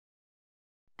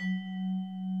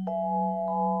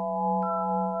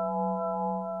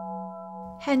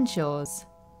Henshaws,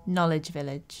 Knowledge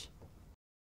Village.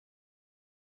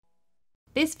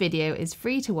 This video is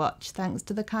free to watch thanks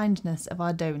to the kindness of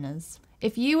our donors.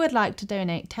 If you would like to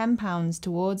donate £10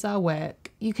 towards our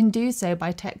work, you can do so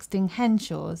by texting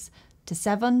Henshaws to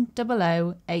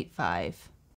 70085.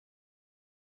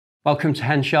 Welcome to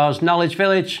Henshaws Knowledge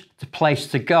Village, the place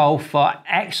to go for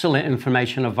excellent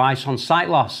information and advice on sight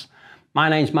loss. My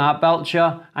name's Mark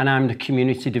Belcher and I'm the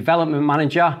Community Development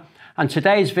Manager, and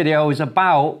today's video is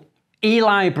about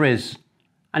e-libraries.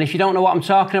 And if you don't know what I'm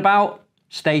talking about,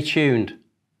 stay tuned.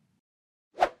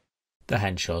 The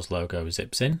Henshaws logo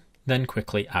zips in, then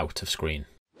quickly out of screen.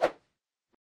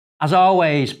 As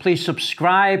always, please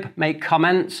subscribe, make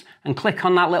comments and click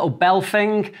on that little bell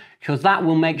thing, because that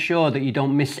will make sure that you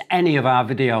don't miss any of our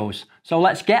videos. So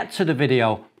let's get to the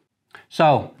video.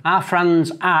 So our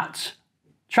friends at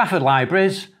Trafford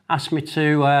Libraries asked me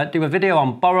to do a video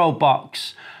on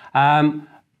BorrowBox.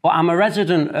 But I'm a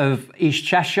resident of East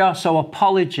Cheshire, so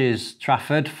apologies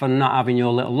Trafford for not having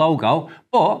your little logo,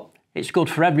 but it's good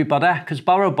for everybody because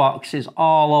BorrowBox is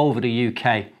all over the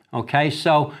UK. Okay,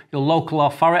 so your local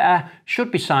authority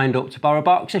should be signed up to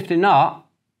BorrowBox. If they're not,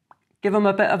 give them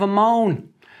a bit of a moan.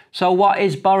 So what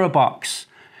is BorrowBox?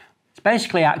 It's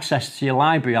basically access to your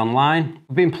library online.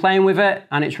 We've been playing with it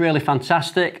and it's really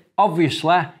fantastic.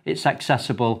 Obviously, it's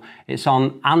accessible. It's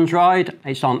on Android,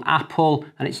 it's on Apple,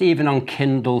 and it's even on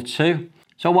Kindle too.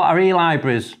 So what are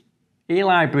e-libraries?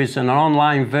 E-libraries are an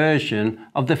online version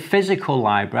of the physical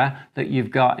library that you've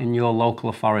got in your local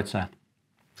authority.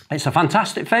 It's a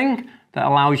fantastic thing that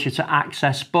allows you to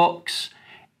access books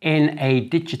in a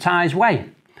digitised way.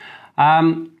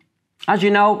 As you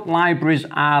know, libraries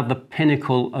are the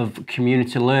pinnacle of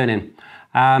community learning.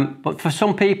 But for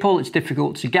some people, it's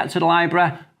difficult to get to the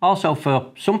library. Also,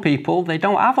 for some people, they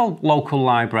don't have a local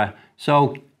library.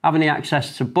 So having the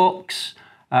access to books,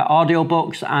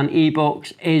 audiobooks and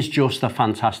eBooks is just a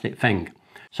fantastic thing.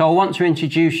 So I want to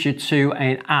introduce you to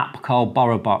an app called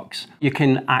BorrowBox. You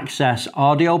can access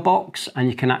audiobooks and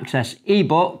you can access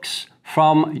eBooks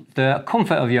from the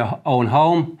comfort of your own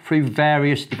home through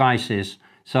various devices.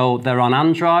 So they're on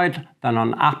Android, they're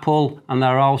on Apple, and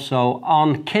they're also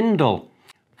on Kindle.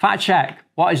 Fact check,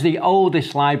 what is the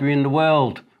oldest library in the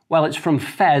world? Well, it's from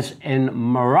Fez in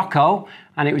Morocco,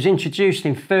 and it was introduced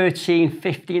in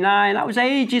 1359. That was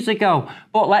ages ago.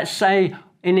 But let's say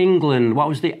in England, what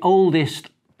was the oldest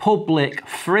public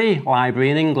free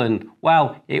library in England?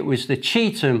 Well, it was the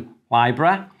Chetham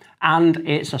Library, and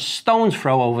it's a stone's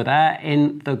throw over there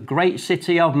in the great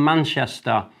city of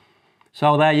Manchester.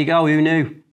 So there you go, who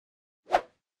knew?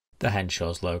 The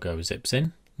Henshaws logo zips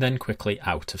in, then quickly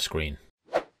out of screen.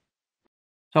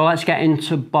 So let's get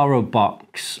into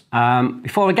BorrowBox.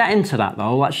 Before I get into that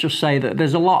though, let's just say that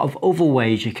there's a lot of other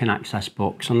ways you can access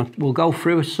books, and we'll go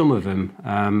through some of them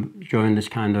during this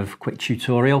kind of quick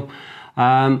tutorial.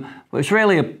 But it's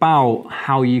really about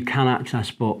how you can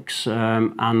access books,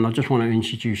 and I just want to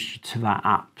introduce you to that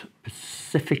app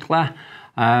specifically.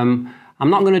 I'm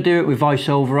not going to do it with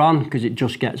voiceover on because it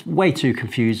just gets way too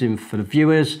confusing for the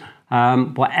viewers,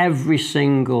 but every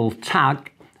single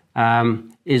tag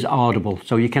is audible,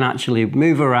 so you can actually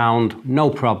move around, no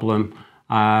problem.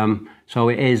 So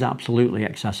it is absolutely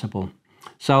accessible.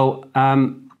 So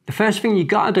the first thing you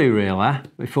got to do really,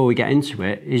 before we get into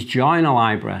it, is join a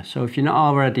library. So if you're not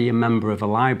already a member of a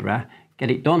library,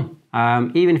 get it done.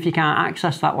 Even if you can't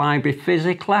access that library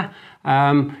physically,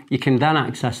 you can then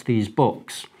access these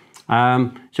books.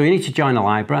 So you need to join a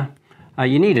library.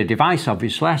 You need a device,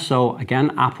 obviously. So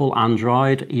again, Apple,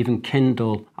 Android, even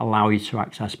Kindle allow you to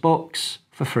access books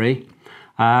for free.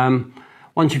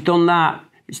 Once you've done that,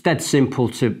 it's dead simple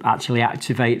to actually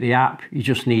activate the app. You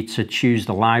just need to choose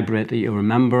the library that you're a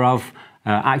member of,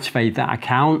 activate that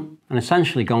account, and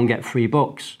essentially go and get free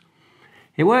books.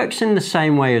 It works in the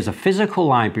same way as a physical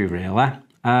library, really.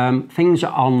 Things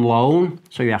are on loan,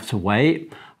 so you have to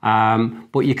wait.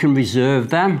 But you can reserve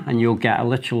them and you'll get a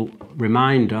little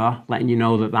reminder letting you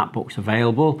know that that book's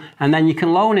available, and then you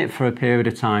can loan it for a period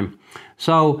of time.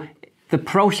 So the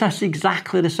process is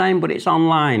exactly the same, but it's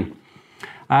online.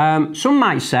 Some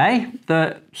might say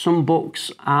that some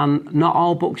books and not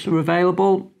all books are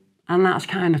available, and that's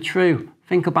kind of true.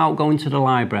 Think about going to the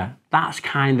library. That's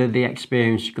kind of the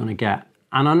experience you're going to get.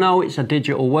 And I know it's a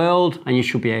digital world and you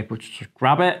should be able to just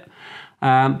grab it,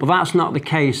 but that's not the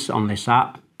case on this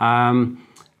app.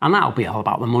 And that'll be all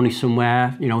about the money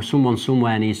somewhere. You know, someone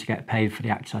somewhere needs to get paid for the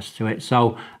access to it.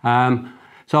 So I'm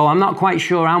not quite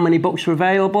sure how many books are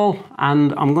available,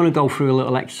 and I'm going to go through a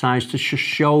little exercise to just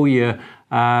show you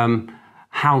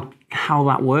how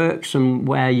that works and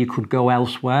where you could go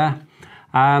elsewhere.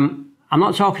 I'm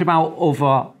not talking about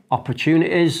other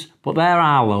opportunities, but there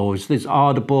are loads. There's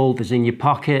Audible, there's In Your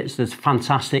Pockets, there's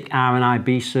fantastic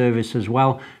R&IB service as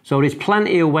well. So there's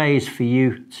plenty of ways for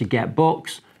you to get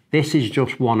books. This is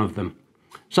just one of them.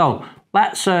 So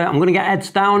let's, I'm going to get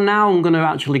heads down now. I'm going to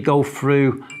actually go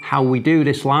through how we do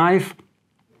this live.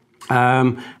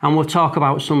 And we'll talk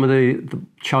about some of the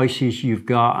choices you've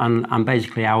got and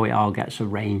basically how it all gets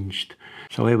arranged.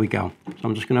 So here we go. So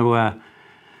I'm just going to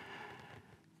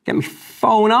get my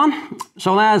phone on.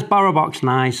 So there's BorrowBox,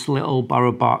 nice little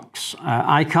BorrowBox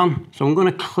icon. So I'm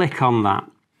going to click on that,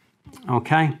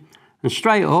 okay? And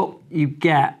straight up, you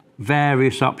get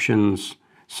various options.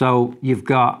 So you've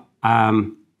got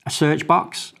a search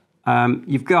box,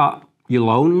 you've got your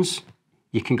loans,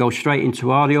 you can go straight into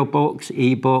audiobooks,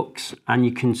 eBooks, and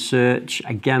you can search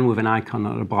again with an icon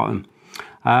at the bottom.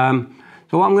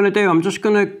 So what I'm going to do, I'm just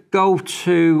going to go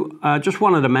to just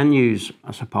one of the menus,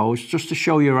 I suppose, just to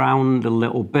show you around a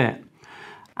little bit.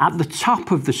 At the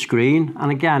top of the screen, and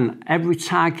again, every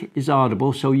tag is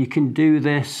audible, so you can do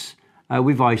this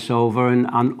with VoiceOver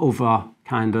and other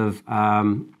kind of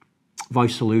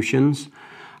voice solutions.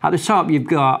 At the top, you've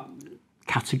got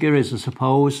categories, I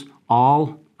suppose,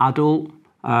 all, adult,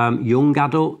 young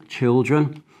adult,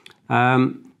 children.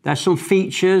 There's some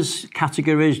features,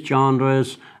 categories,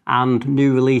 genres, and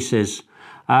new releases.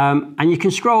 And you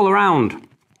can scroll around.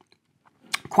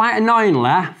 Quite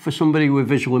annoyingly, for somebody with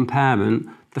visual impairment,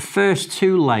 the first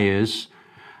two layers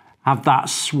have that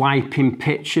swiping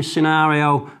picture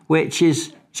scenario, which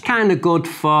is it's kind of good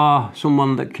for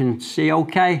someone that can see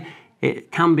okay.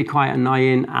 It can be quite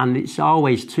annoying, and it's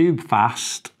always too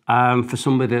fast for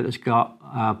somebody that's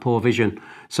got poor vision.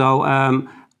 So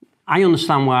I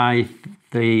understand why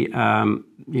the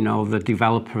the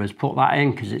developer has put that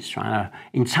in, because it's trying to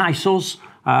entice us.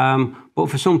 But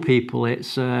for some people,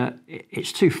 it's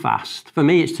too fast. For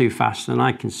me, it's too fast, and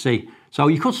I can see. So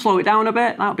you could slow it down a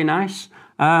bit. That'd be nice.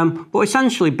 But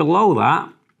essentially below that,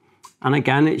 and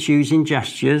again, it's using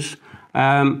gestures.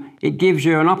 It gives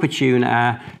you an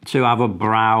opportunity to have a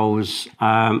browse,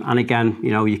 and again,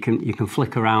 you can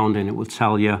flick around, and it will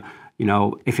tell you,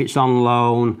 if it's on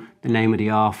loan, the name of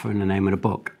the author and the name of the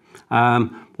book.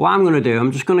 What I'm going to do,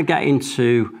 I'm just going to get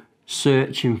into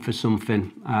searching for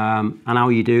something, and how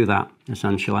you do that,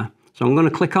 essentially. So I'm going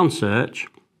to click on search,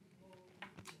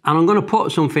 and I'm going to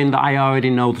put something that I already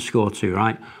know the score to,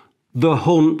 right? The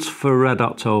Hunt for Red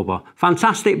October.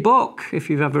 Fantastic book, if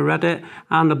you've ever read it,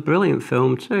 and a brilliant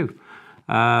film too.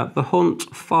 The Hunt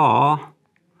for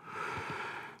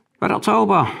Red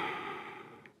October.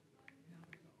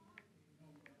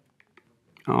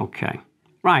 Okay,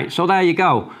 right, so there you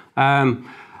go.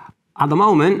 At the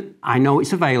moment, I know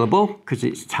it's available because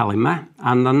it's telling me,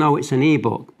 and I know it's an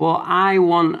ebook, but I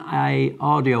want an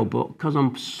audiobook because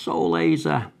I'm so lazy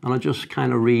and I just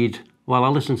kind of read. Well, I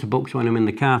listen to books when I'm in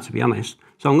the car, to be honest.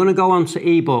 So I'm going to go on to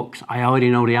eBooks. I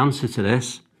already know the answer to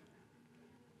this.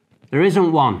 There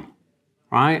isn't one,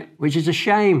 right? Which is a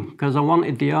shame, because I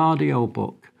wanted the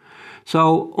audiobook.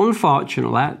 So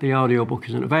unfortunately, the audiobook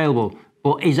isn't available.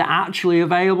 But is it actually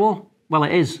available? Well,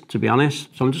 it is, to be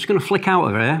honest. So I'm just going to flick out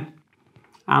of here,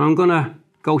 and I'm going to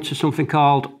go to something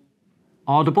called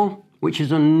Audible, which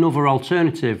is another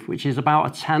alternative, which is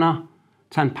about a tenner,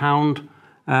 £10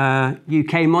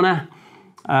 UK money.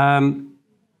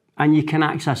 And you can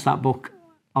access that book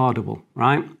Audible,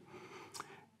 right?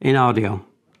 In audio.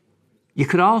 You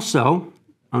could also,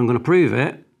 I'm going to prove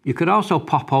it, you could also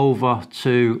pop over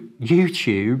to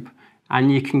YouTube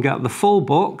and you can get the full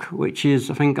book, which is,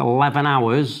 I think, 11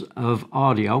 hours of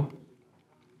audio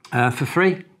for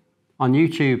free on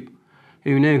YouTube.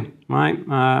 Who knew, right?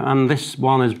 And this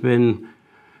one has been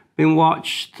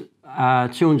watched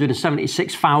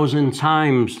 276,000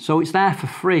 times, so it's there for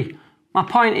free. My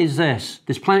point is this: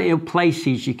 there's plenty of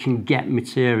places you can get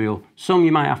material. Some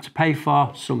you might have to pay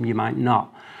for, some you might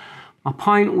not. My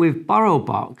point with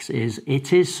BorrowBox is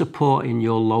it is supporting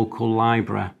your local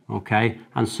library, okay?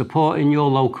 And supporting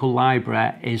your local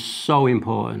library is so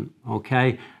important,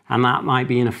 okay? And that might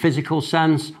be in a physical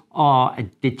sense or a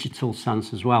digital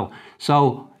sense as well.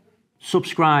 So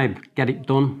subscribe, get it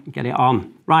done, get it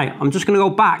on. Right, I'm just going to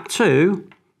go back to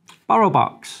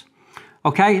BorrowBox.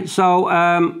 Okay, so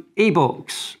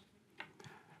eBooks.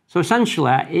 So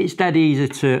essentially, it's dead easy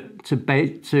to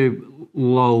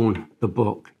loan the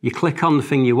book. You click on the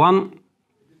thing you want,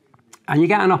 and you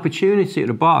get an opportunity at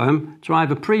the bottom to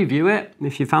either preview it,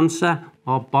 if you fancy,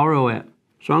 or borrow it.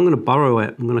 So I'm going to borrow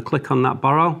it. I'm going to click on that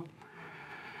borrow.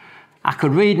 I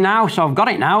could read now, so I've got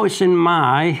it now. It's in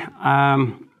my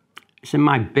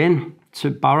bin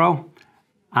to borrow.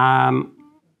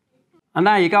 And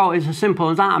there you go. It's as simple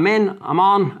as that. I'm in, I'm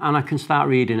on, and I can start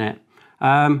reading it.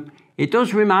 It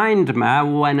does remind me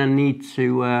when I need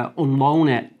to unloan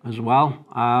it as well.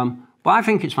 But I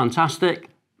think it's fantastic.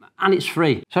 And it's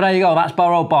free. So there you go, that's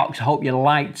BorrowBox. I hope you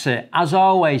liked it. As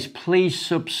always, please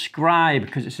subscribe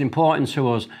because it's important to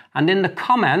us. And in the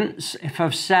comments, if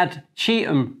I've said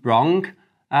Chetham wrong,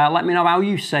 let me know how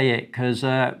you say it because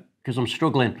I'm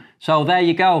struggling. So there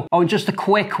you go. Oh, and just a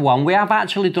quick one. We have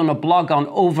actually done a blog on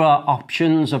other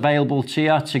options available to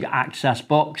you to access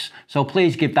books. So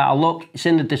please give that a look. It's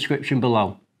in the description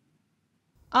below.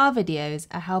 Our videos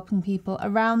are helping people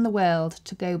around the world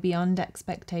to go beyond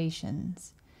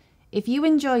expectations. If you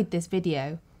enjoyed this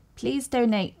video, please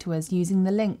donate to us using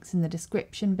the links in the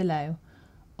description below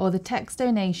or the text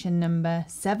donation number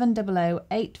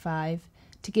 70085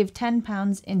 to give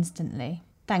 £10 instantly.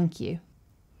 Thank you.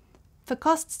 For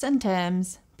costs and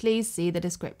terms, please see the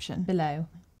description below.